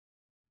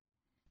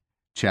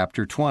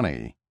chapter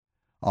 20.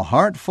 A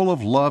heart full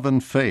of love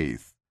and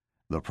faith,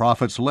 the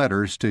prophet's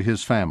letters to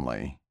his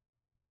family.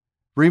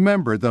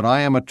 Remember that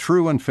I am a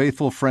true and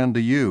faithful friend to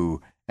you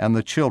and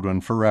the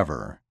children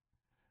forever.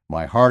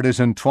 My heart is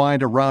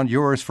entwined around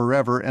yours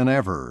forever and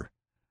ever.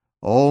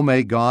 Oh,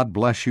 may God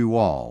bless you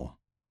all.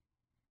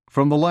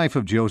 From the life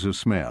of Joseph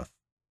Smith.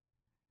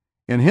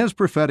 In his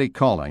prophetic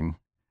calling,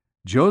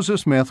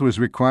 Joseph Smith was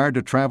required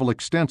to travel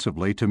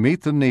extensively to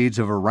meet the needs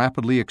of a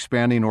rapidly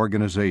expanding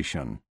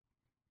organization.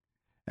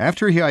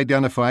 After he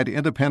identified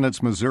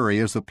Independence, Missouri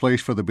as the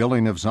place for the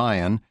building of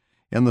Zion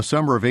in the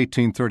summer of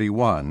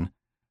 1831,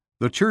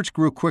 the church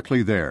grew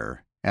quickly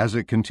there, as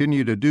it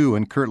continued to do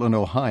in Kirtland,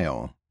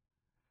 Ohio.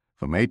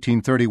 From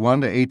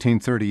 1831 to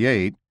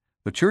 1838,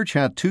 the church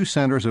had two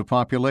centers of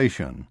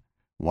population,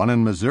 one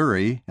in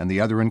Missouri and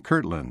the other in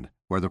Kirtland,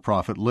 where the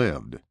prophet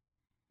lived.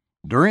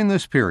 During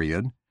this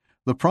period,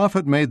 the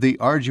prophet made the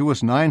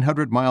arduous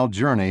 900-mile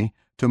journey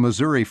to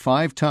Missouri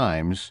 5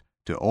 times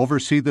to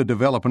oversee the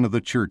development of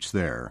the church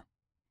there.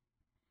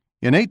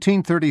 In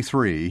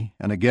 1833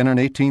 and again in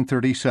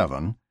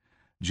 1837,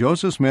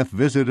 Joseph Smith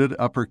visited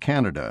Upper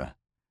Canada,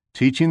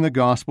 teaching the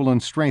gospel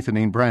and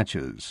strengthening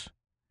branches.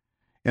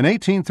 In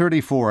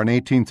 1834 and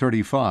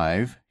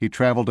 1835, he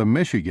traveled to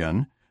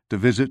Michigan to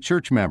visit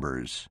church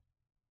members.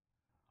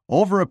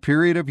 Over a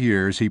period of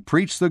years, he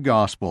preached the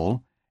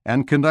gospel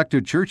and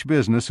conducted church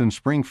business in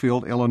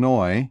Springfield,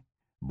 Illinois,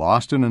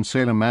 Boston and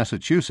Salem,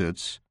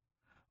 Massachusetts,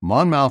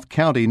 Monmouth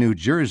County, New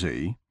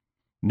Jersey,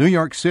 New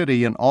York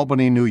City and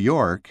Albany, New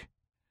York,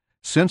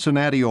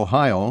 Cincinnati,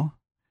 Ohio,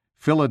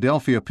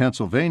 Philadelphia,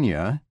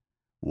 Pennsylvania,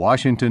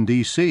 Washington,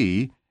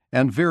 D.C.,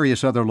 and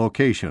various other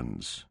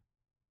locations.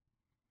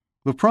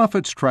 The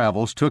prophet's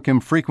travels took him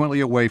frequently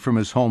away from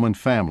his home and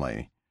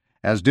family,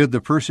 as did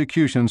the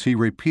persecutions he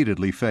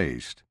repeatedly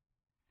faced.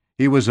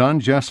 He was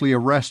unjustly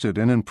arrested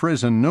and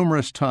imprisoned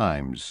numerous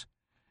times,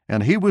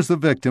 and he was the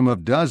victim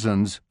of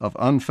dozens of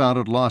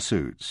unfounded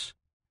lawsuits.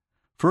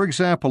 For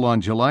example,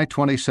 on July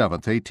 27,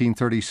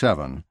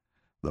 1837,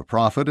 the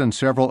prophet and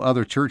several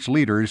other church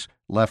leaders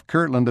left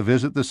Kirtland to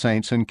visit the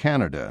saints in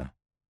Canada.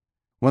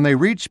 When they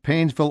reached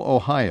Painesville,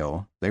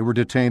 Ohio, they were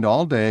detained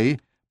all day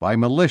by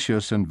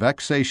malicious and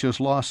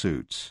vexatious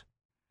lawsuits.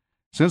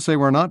 Since they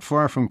were not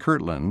far from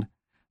Kirtland,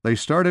 they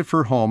started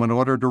for home in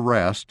order to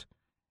rest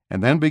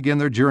and then begin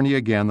their journey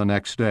again the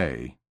next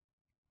day.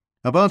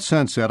 About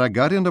sunset, I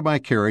got into my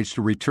carriage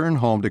to return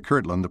home to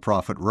Kirtland, the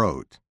prophet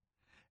wrote.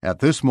 At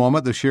this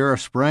moment, the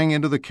sheriff sprang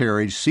into the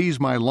carriage,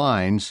 seized my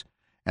lines,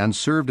 and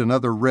served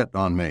another writ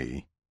on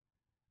me.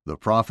 The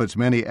prophet's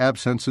many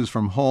absences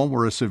from home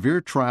were a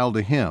severe trial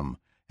to him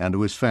and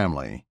to his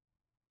family.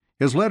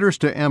 His letters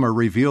to Emma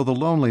reveal the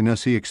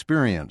loneliness he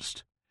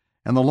experienced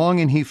and the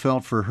longing he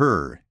felt for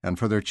her and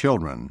for their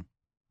children.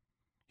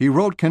 He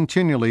wrote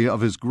continually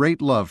of his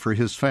great love for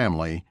his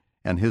family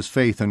and his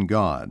faith in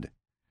God.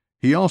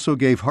 He also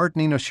gave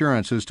heartening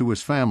assurances to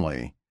his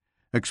family,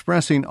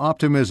 expressing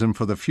optimism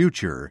for the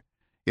future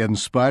in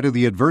spite of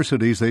the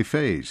adversities they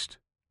faced.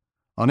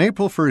 On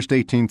April 1,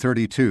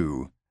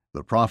 1832,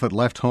 the prophet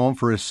left home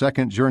for his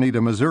second journey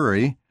to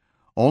Missouri,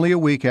 only a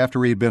week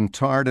after he had been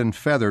tarred and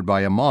feathered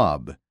by a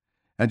mob,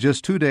 and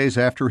just 2 days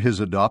after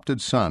his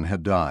adopted son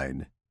had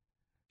died.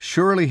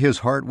 Surely his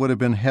heart would have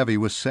been heavy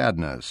with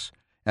sadness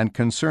and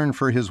concern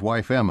for his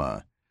wife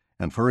Emma,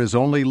 and for his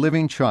only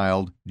living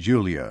child,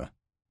 Julia.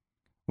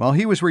 While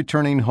he was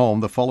returning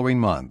home the following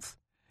month,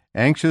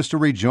 anxious to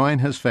rejoin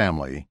his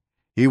family,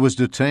 he was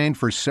detained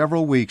for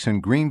several weeks in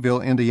Greenville,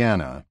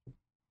 Indiana.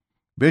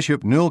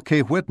 Bishop Newell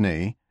K.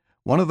 Whitney,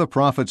 one of the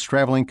prophet's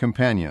traveling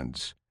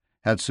companions,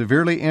 had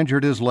severely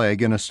injured his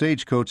leg in a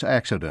stagecoach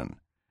accident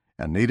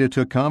and needed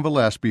to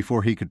convalesce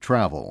before he could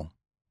travel.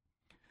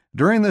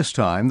 During this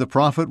time, the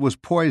prophet was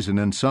poisoned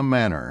in some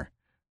manner,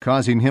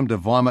 causing him to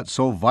vomit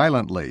so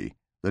violently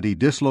that he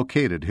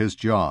dislocated his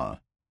jaw.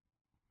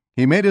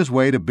 He made his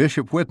way to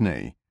Bishop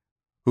Whitney,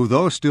 who,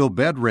 though still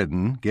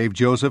bedridden, gave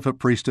Joseph a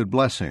priesthood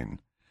blessing.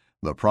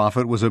 The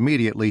prophet was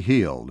immediately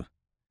healed.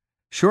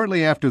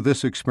 Shortly after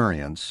this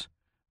experience,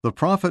 the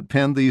prophet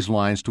penned these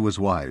lines to his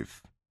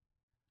wife.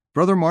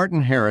 Brother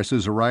Martin Harris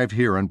has arrived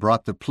here and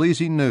brought the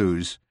pleasing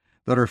news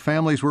that our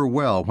families were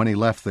well when he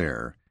left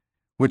there,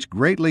 which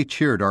greatly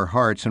cheered our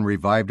hearts and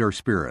revived our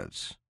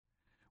spirits.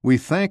 We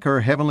thank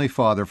our Heavenly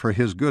Father for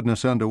His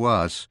goodness unto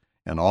us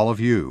and all of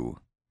you.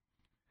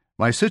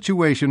 My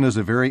situation is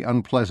a very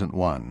unpleasant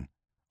one,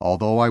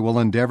 although I will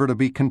endeavor to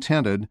be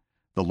contented,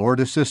 the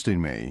Lord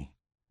assisting me.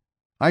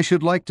 I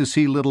should like to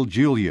see little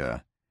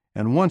Julia,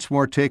 and once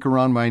more take her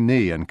on my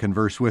knee and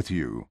converse with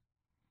you.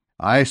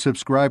 I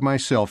subscribe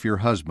myself your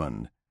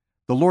husband.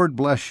 The Lord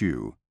bless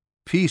you.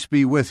 Peace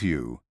be with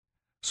you.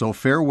 So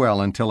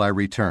farewell until I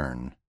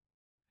return.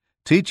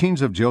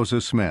 Teachings of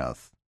Joseph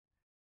Smith.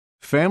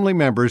 Family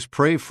members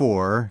pray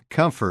for,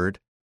 comfort,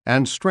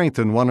 and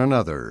strengthen one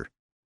another.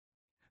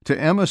 To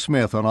Emma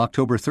Smith on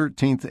October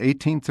 13,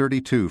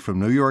 1832, from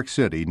New York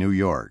City, New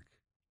York.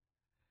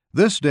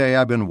 This day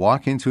I've been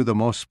walking through the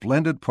most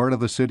splendid part of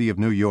the city of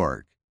New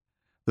York.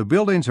 The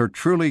buildings are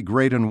truly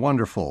great and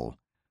wonderful,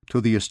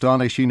 to the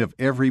astonishing of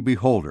every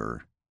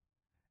beholder.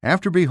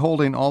 After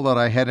beholding all that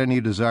I had any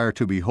desire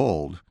to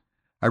behold,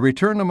 I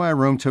returned to my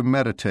room to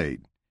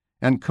meditate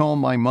and calm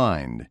my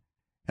mind,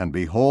 and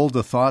behold,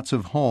 the thoughts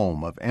of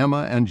home, of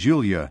Emma and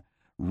Julia,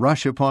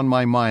 rush upon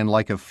my mind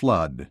like a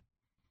flood,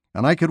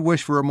 and I could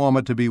wish for a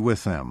moment to be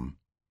with them.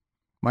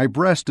 My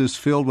breast is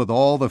filled with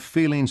all the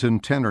feelings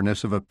and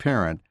tenderness of a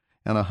parent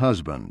and a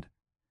husband.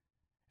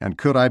 And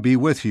could I be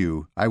with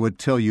you, I would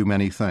tell you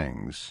many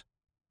things.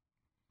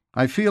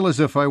 I feel as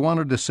if I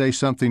wanted to say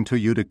something to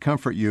you to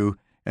comfort you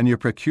in your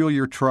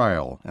peculiar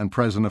trial and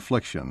present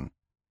affliction.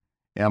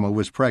 Emma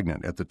was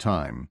pregnant at the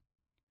time.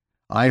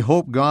 I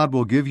hope God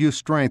will give you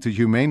strength that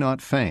you may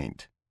not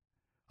faint.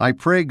 I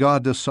pray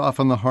God to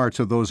soften the hearts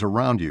of those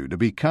around you, to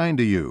be kind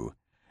to you,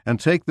 and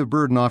take the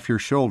burden off your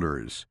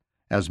shoulders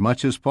as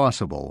much as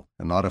possible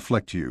and not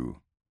afflict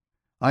you.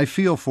 I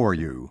feel for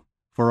you,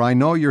 for I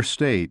know your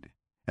state,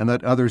 and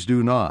that others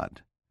do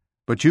not.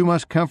 But you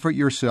must comfort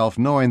yourself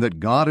knowing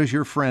that God is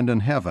your friend in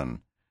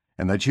heaven,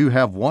 and that you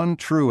have one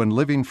true and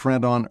living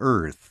friend on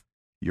earth,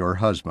 your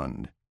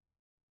husband.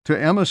 To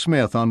Emma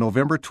Smith on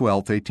November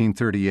 12,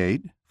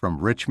 1838, from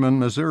Richmond,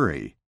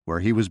 Missouri,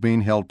 where he was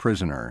being held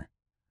prisoner.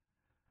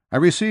 I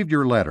received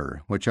your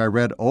letter, which I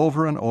read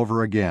over and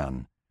over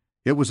again.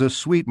 It was a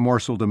sweet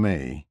morsel to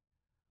me.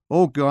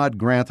 O God,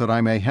 grant that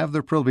I may have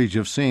the privilege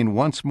of seeing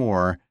once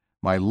more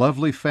my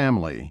lovely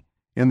family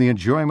in the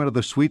enjoyment of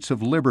the sweets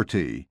of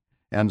liberty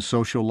and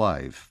social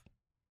life.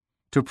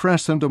 To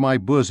press them to my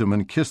bosom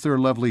and kiss their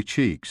lovely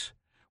cheeks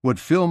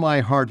would fill my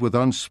heart with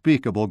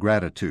unspeakable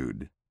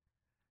gratitude.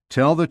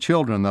 Tell the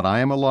children that I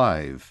am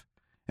alive,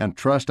 and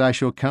trust I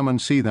shall come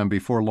and see them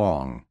before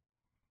long.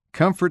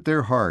 Comfort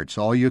their hearts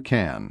all you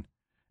can,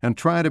 and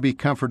try to be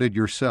comforted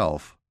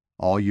yourself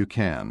all you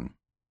can.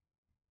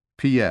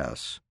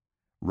 P.S.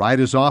 Write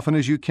as often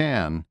as you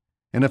can,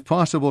 and if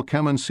possible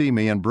come and see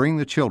me and bring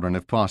the children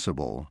if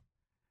possible.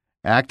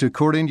 Act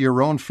according to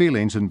your own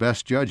feelings and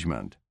best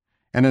judgment,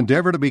 and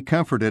endeavor to be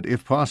comforted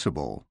if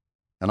possible,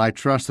 and I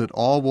trust that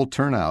all will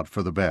turn out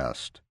for the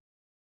best.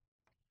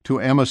 To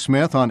Emma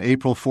Smith on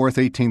April 4,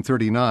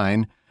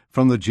 1839,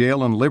 from the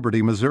jail in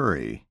Liberty,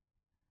 Missouri.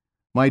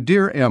 My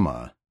dear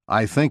Emma,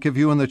 I think of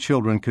you and the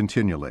children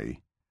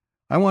continually.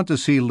 I want to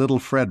see little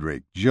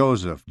Frederick,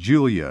 Joseph,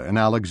 Julia, and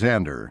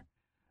Alexander,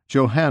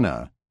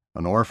 Johanna,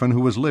 an orphan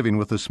who was living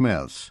with the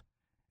Smiths,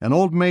 and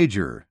old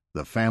Major,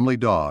 the family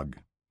dog.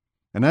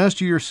 And as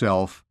to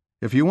yourself,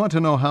 if you want to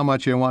know how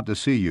much I want to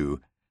see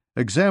you,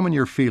 examine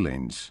your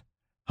feelings,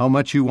 how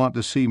much you want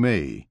to see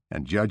me,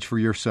 and judge for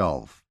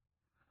yourself.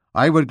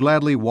 I would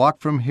gladly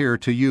walk from here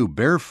to you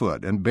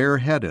barefoot and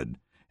bareheaded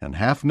and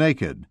half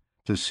naked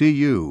to see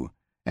you,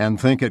 and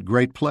think it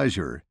great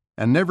pleasure,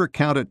 and never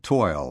count it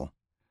toil.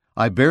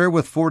 I bear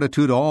with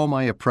fortitude all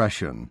my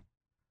oppression.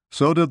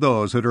 So do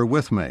those that are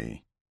with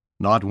me.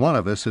 Not one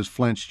of us has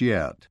flinched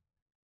yet.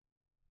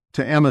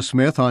 To Emma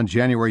Smith on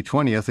January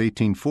 20th,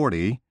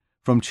 1840,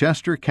 from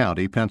Chester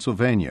County,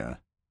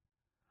 Pennsylvania.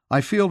 I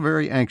feel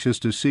very anxious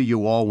to see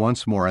you all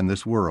once more in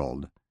this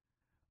world.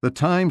 The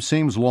time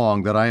seems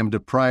long that I am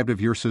deprived of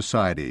your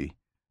society,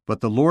 but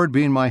the Lord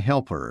being my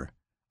helper,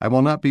 I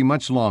will not be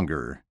much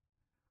longer.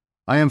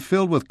 I am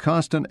filled with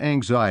constant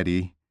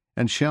anxiety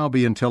and shall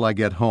be until I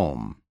get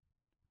home.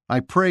 I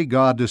pray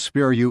God to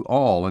spare you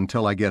all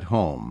until I get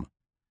home.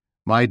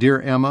 My dear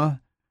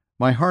Emma,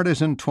 my heart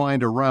is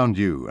entwined around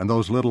you and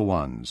those little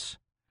ones.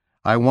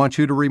 I want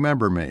you to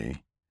remember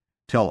me.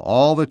 Tell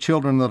all the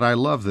children that I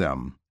love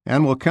them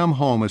and will come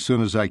home as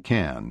soon as I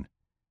can.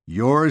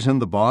 Yours in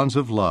the bonds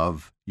of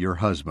love, your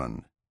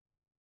husband.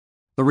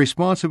 The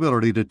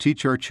responsibility to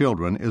teach our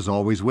children is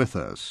always with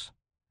us.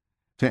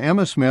 To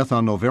Emma Smith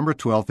on November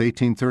 12,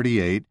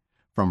 1838,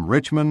 from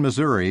Richmond,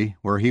 Missouri,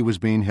 where he was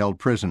being held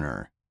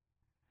prisoner.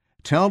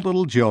 Tell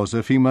little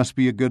Joseph he must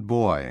be a good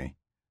boy.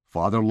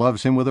 Father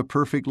loves him with a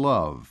perfect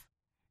love.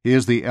 He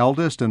is the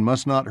eldest and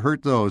must not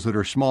hurt those that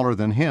are smaller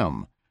than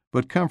him,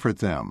 but comfort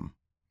them.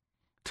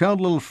 Tell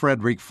little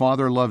Frederick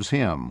Father loves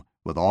him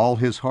with all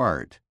his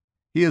heart.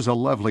 He is a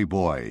lovely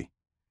boy.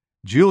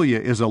 Julia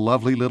is a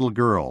lovely little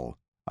girl.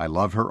 I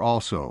love her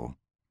also.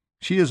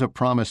 She is a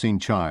promising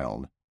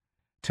child.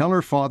 Tell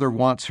her father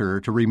wants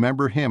her to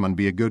remember him and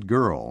be a good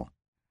girl.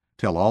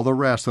 Tell all the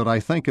rest that I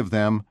think of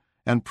them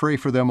and pray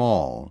for them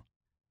all.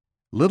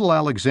 Little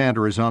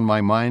Alexander is on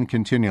my mind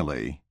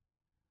continually.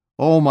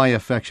 Oh, my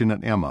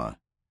affectionate Emma,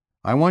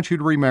 I want you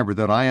to remember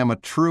that I am a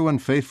true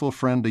and faithful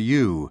friend to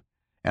you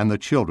and the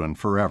children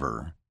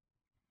forever.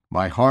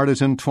 My heart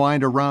is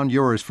entwined around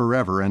yours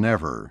forever and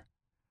ever.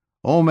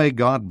 Oh, may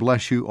God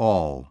bless you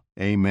all.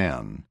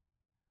 Amen.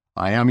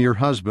 I am your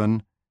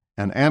husband,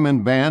 and am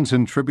in bands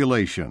and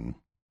tribulation.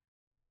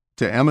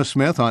 To Emma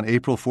Smith on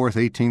April 4,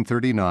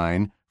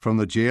 1839, from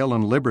the jail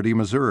in Liberty,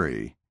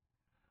 Missouri.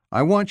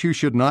 I want you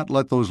should not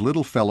let those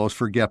little fellows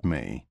forget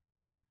me.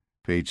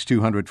 Page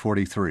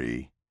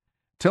 243.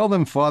 Tell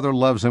them Father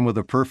loves them with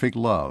a perfect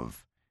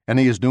love, and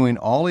he is doing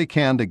all he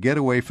can to get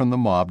away from the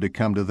mob to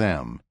come to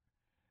them.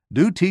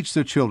 Do teach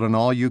the children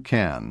all you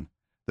can,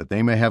 that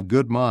they may have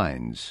good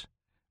minds.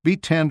 Be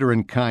tender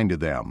and kind to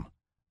them.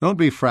 Don't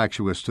be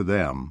fractious to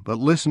them, but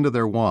listen to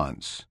their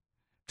wants.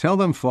 Tell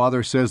them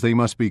Father says they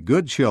must be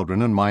good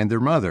children and mind their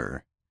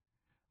mother.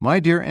 My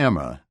dear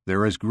Emma,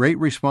 there is great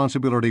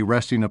responsibility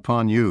resting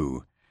upon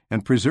you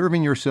in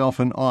preserving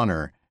yourself in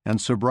honor and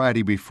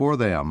sobriety before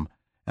them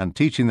and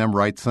teaching them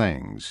right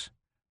things,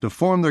 to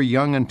form their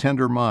young and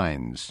tender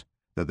minds,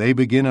 that they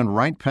begin in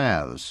right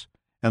paths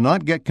and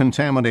not get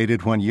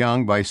contaminated when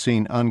young by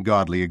seeing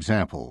ungodly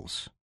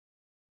examples.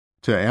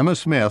 To Emma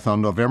Smith on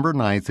November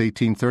 9,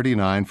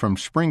 1839, from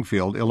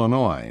Springfield,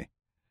 Illinois.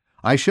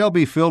 I shall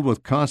be filled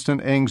with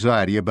constant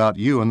anxiety about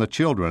you and the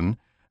children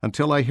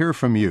until I hear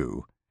from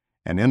you,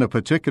 and in a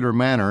particular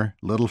manner,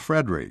 little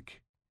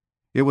Frederick.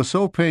 It was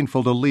so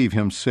painful to leave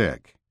him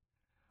sick.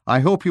 I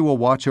hope you will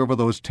watch over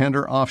those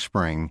tender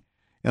offspring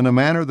in a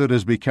manner that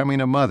is becoming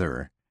a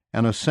mother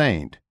and a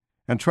saint,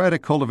 and try to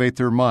cultivate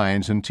their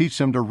minds and teach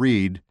them to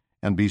read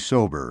and be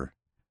sober.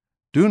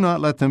 Do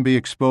not let them be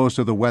exposed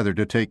to the weather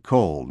to take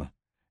cold,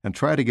 and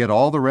try to get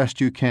all the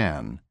rest you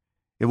can.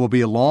 It will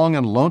be a long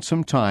and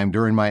lonesome time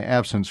during my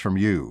absence from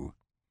you.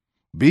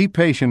 Be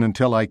patient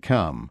until I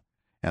come,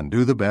 and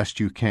do the best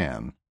you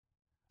can.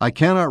 I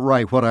cannot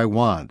write what I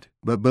want,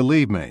 but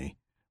believe me,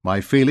 my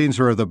feelings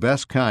are of the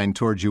best kind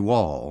towards you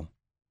all.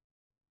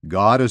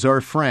 God is our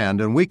friend,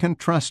 and we can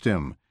trust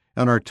Him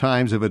in our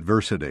times of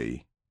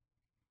adversity.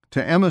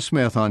 To Emma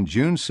Smith on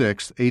June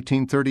 6,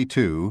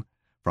 1832,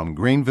 from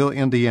Greenville,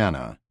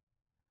 Indiana.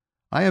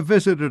 I have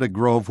visited a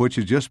grove which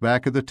is just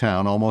back of the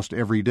town almost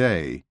every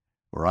day,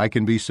 where I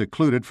can be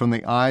secluded from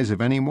the eyes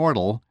of any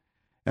mortal,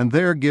 and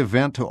there give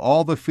vent to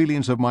all the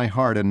feelings of my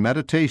heart in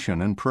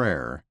meditation and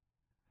prayer.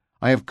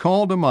 I have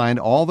called to mind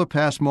all the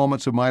past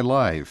moments of my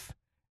life,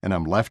 and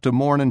am left to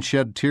mourn and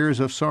shed tears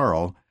of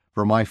sorrow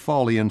for my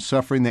folly in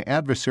suffering the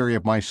adversary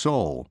of my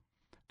soul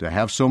to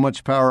have so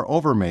much power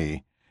over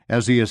me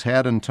as he has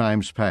had in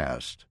times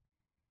past.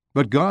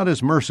 But God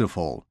is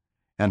merciful,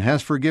 and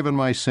has forgiven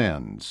my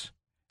sins,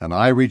 and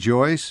I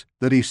rejoice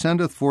that He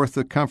sendeth forth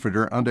the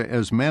Comforter unto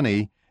as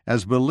many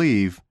as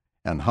believe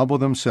and humble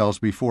themselves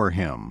before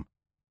Him.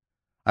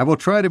 I will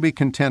try to be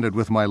contented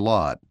with my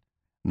lot,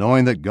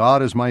 knowing that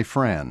God is my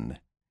friend.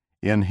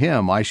 In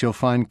Him I shall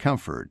find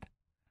comfort.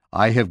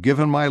 I have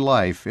given my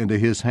life into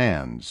His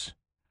hands.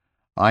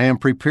 I am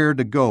prepared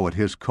to go at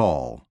His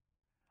call.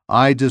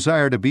 I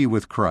desire to be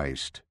with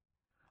Christ.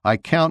 I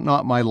count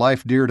not my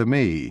life dear to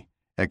me,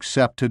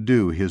 except to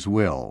do His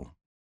will.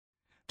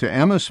 To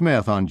Emma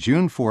Smith on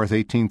June 4,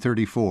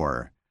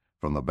 1834,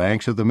 from the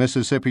banks of the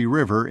Mississippi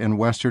River in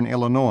western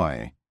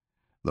Illinois.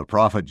 The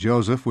prophet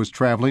Joseph was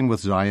traveling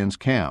with Zion's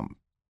camp.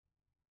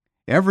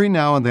 Every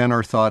now and then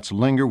our thoughts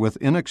linger with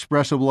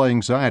inexpressible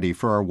anxiety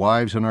for our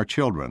wives and our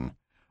children,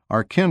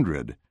 our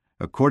kindred,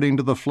 according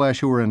to the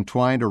flesh who are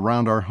entwined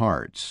around our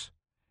hearts,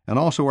 and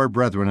also our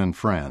brethren and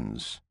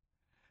friends.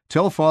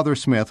 Tell Father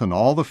Smith and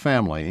all the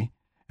family,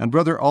 and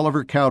Brother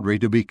Oliver Cowdery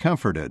to be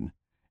comforted,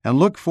 and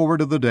look forward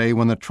to the day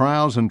when the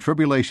trials and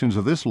tribulations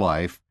of this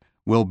life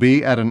will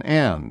be at an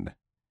end,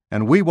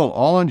 and we will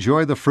all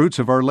enjoy the fruits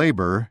of our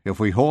labor if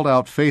we hold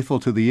out faithful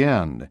to the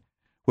end,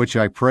 which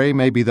I pray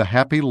may be the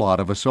happy lot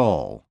of us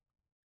all.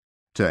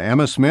 To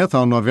Emma Smith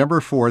on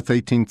November 4,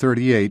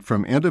 1838,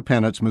 from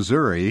Independence,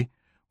 Missouri,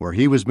 where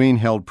he was being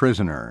held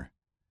prisoner.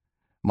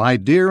 My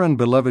dear and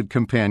beloved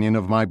companion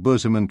of my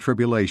bosom in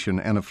tribulation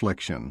and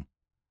affliction,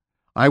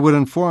 I would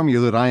inform you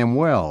that I am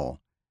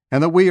well,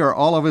 and that we are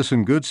all of us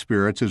in good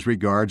spirits as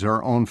regards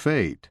our own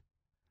fate.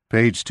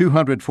 Page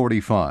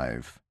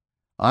 245.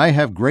 I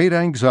have great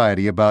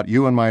anxiety about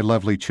you and my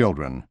lovely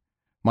children.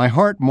 My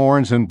heart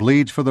mourns and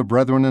bleeds for the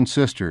brethren and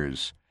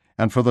sisters,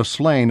 and for the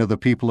slain of the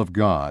people of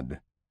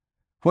God.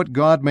 What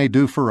God may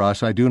do for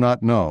us I do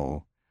not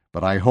know,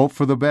 but I hope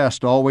for the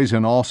best always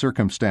in all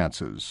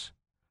circumstances.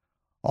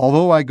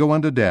 Although I go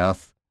unto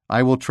death,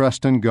 I will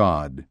trust in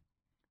God.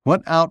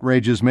 What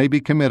outrages may be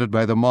committed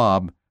by the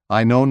mob,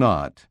 I know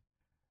not,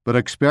 but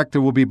expect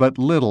there will be but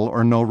little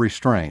or no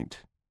restraint.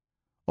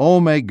 Oh,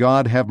 may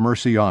God have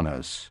mercy on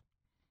us.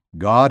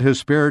 God has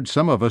spared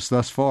some of us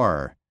thus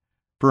far.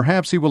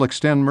 Perhaps He will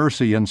extend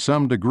mercy in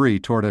some degree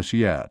toward us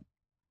yet.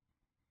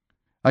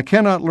 I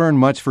cannot learn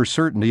much for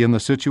certainty in the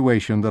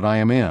situation that I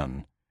am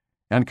in,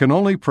 and can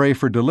only pray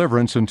for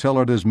deliverance until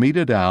it is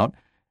meted out,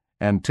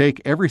 and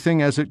take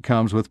everything as it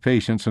comes with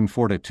patience and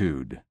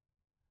fortitude.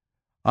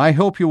 I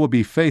hope you will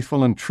be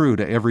faithful and true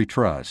to every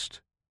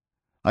trust.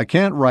 I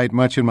can't write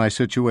much in my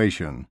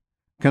situation.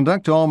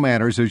 Conduct all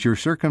matters as your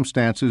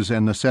circumstances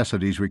and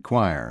necessities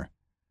require.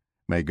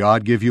 May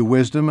God give you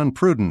wisdom and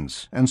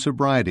prudence and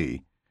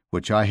sobriety,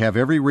 which I have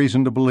every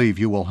reason to believe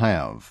you will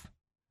have.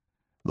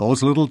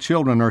 Those little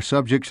children are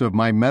subjects of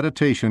my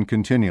meditation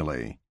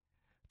continually.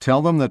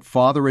 Tell them that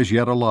Father is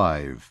yet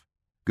alive.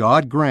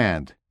 God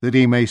grant that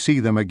He may see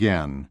them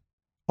again.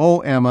 O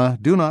Emma,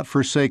 do not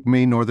forsake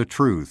me nor the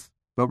truth,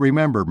 but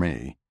remember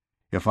me.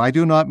 If I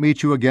do not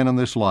meet you again in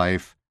this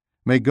life,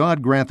 may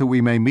God grant that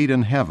we may meet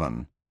in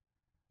heaven.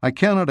 I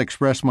cannot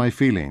express my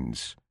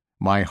feelings.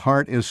 My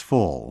heart is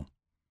full.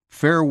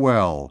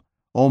 Farewell,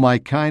 O my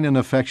kind and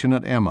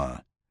affectionate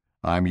Emma.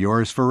 I'm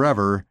yours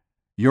forever,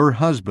 your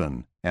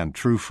husband and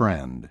true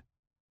friend.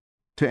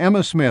 To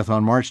Emma Smith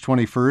on March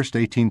 21,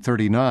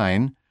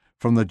 1839,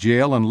 from the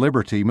jail in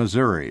Liberty,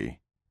 Missouri.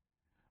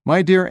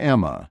 My dear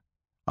Emma,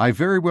 I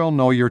very well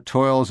know your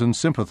toils and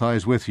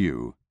sympathize with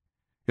you.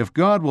 If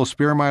God will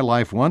spare my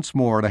life once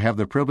more to have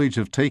the privilege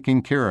of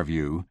taking care of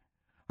you,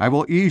 I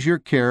will ease your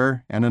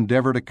care and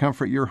endeavor to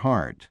comfort your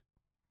heart.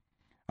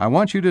 I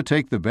want you to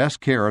take the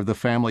best care of the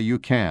family you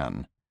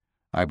can.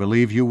 I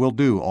believe you will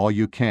do all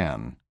you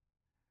can.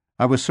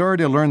 I was sorry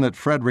to learn that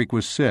Frederick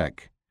was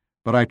sick,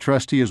 but I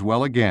trust he is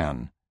well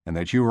again, and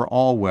that you are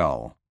all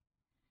well.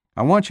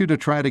 I want you to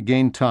try to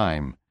gain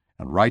time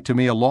and write to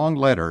me a long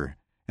letter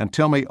and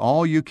tell me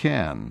all you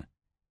can,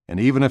 and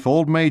even if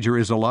old Major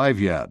is alive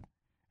yet,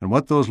 and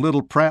what those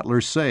little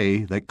prattlers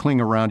say that cling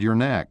around your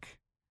neck.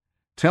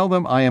 Tell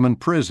them I am in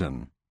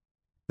prison,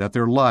 that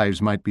their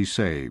lives might be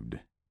saved.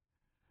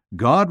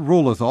 God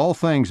ruleth all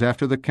things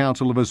after the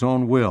counsel of his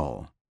own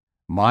will.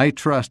 My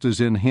trust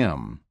is in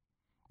him.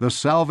 The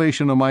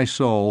salvation of my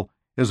soul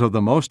is of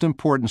the most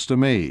importance to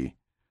me,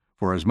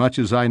 for as much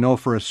as I know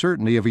for a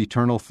certainty of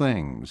eternal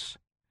things.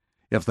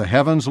 If the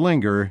heavens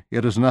linger,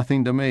 it is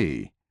nothing to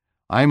me.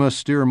 I must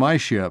steer my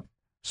ship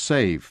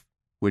safe,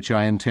 which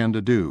I intend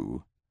to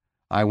do.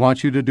 I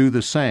want you to do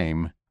the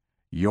same.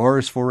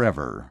 Yours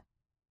forever.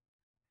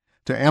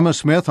 To Emma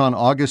Smith on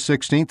August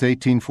 16,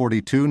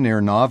 1842,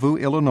 near Nauvoo,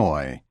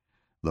 Illinois.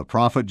 The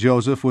prophet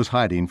Joseph was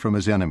hiding from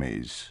his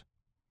enemies.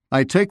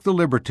 I take the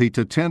liberty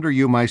to tender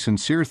you my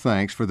sincere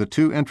thanks for the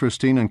 2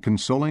 interesting and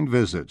consoling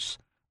visits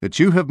that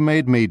you have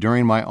made me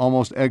during my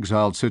almost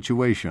exiled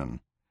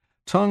situation.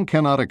 Tongue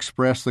cannot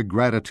express the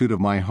gratitude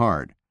of my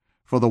heart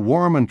for the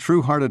warm and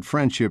true-hearted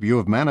friendship you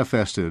have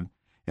manifested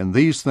in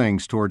these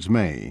things towards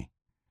me.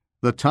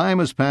 The time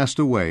has passed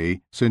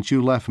away since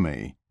you left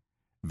me,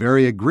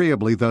 very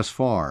agreeably thus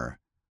far,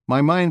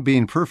 my mind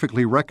being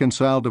perfectly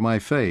reconciled to my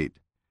fate,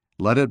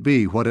 let it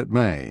be what it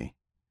may.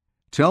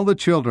 Tell the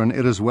children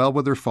it is well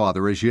with their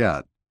father as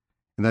yet,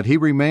 and that he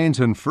remains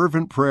in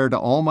fervent prayer to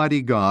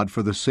Almighty God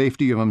for the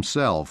safety of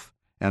himself,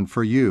 and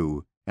for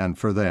you, and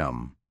for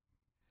them.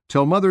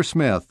 Tell Mother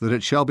Smith that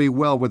it shall be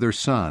well with her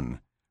son,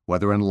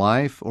 whether in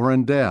life or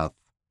in death,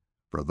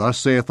 for thus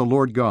saith the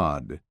Lord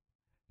God.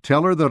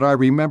 Tell her that I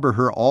remember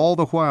her all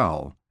the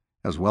while,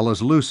 as well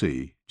as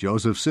Lucy,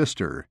 Joseph's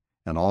sister,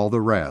 and all the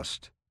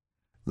rest.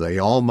 They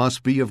all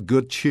must be of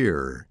good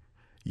cheer.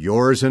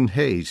 Yours in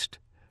haste,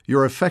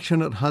 your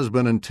affectionate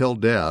husband until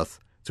death,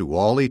 to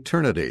all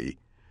eternity,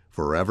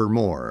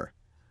 forevermore.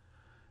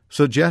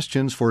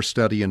 Suggestions for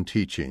study and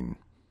teaching.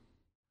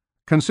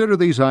 Consider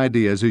these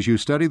ideas as you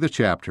study the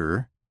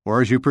chapter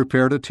or as you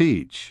prepare to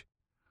teach.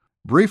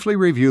 Briefly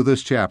review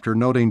this chapter,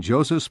 noting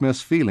Joseph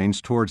Smith's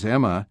feelings towards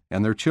Emma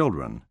and their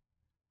children.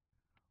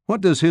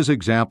 What does his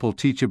example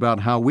teach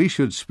about how we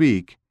should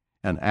speak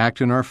and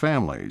act in our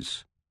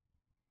families?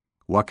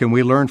 What can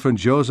we learn from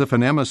Joseph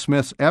and Emma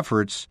Smith's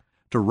efforts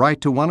to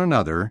write to one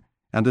another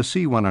and to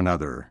see one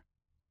another?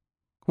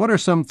 What are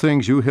some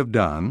things you have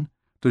done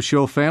to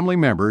show family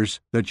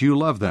members that you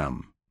love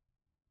them?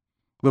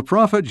 The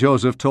prophet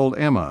Joseph told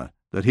Emma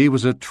that he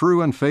was a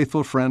true and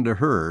faithful friend to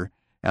her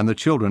and the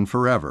children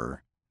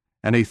forever,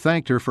 and he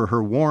thanked her for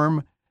her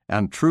warm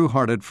and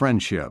true-hearted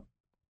friendship.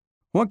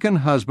 What can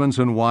husbands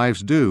and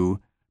wives do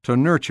to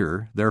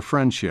nurture their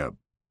friendship?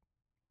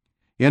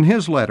 In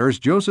his letters,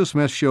 Joseph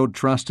Smith showed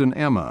trust in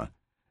Emma,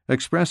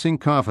 expressing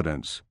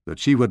confidence that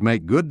she would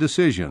make good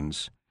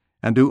decisions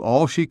and do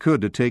all she could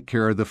to take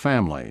care of the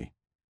family.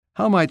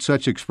 How might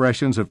such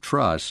expressions of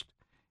trust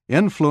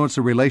influence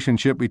the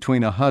relationship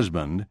between a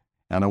husband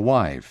and a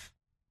wife?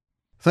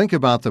 Think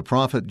about the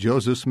prophet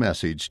Joseph's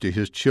message to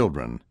his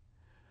children.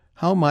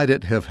 How might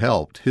it have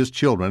helped his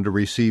children to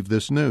receive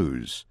this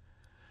news?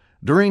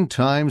 During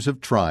times of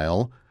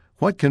trial,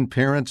 what can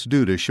parents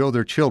do to show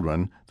their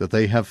children that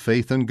they have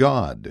faith in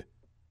God?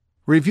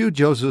 Review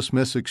Joseph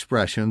Smith's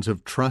expressions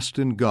of trust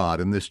in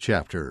God in this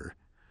chapter.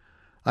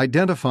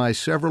 Identify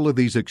several of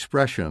these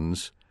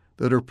expressions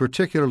that are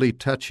particularly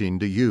touching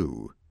to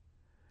you.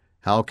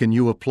 How can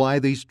you apply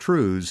these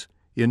truths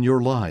in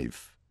your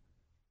life?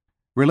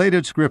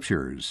 Related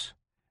scriptures: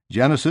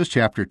 Genesis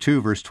chapter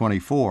 2 verse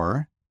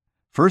 24,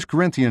 1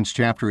 Corinthians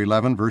chapter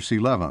 11 verse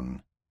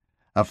 11,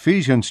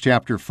 Ephesians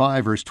chapter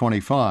 5 verse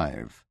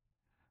 25,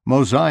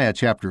 Mosiah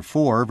chapter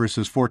 4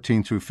 verses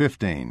 14 through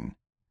 15,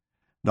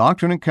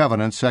 Doctrine and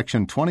Covenants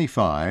section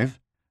 25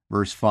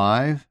 verse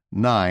 5,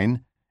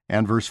 9,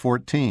 and verse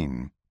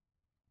 14,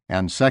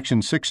 and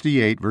section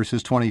 68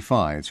 verses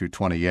 25 through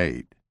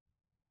 28.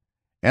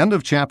 End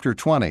of chapter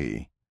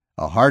 20.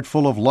 A Heart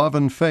Full of Love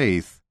and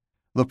Faith,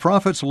 the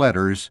prophet's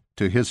letters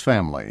to his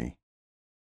family.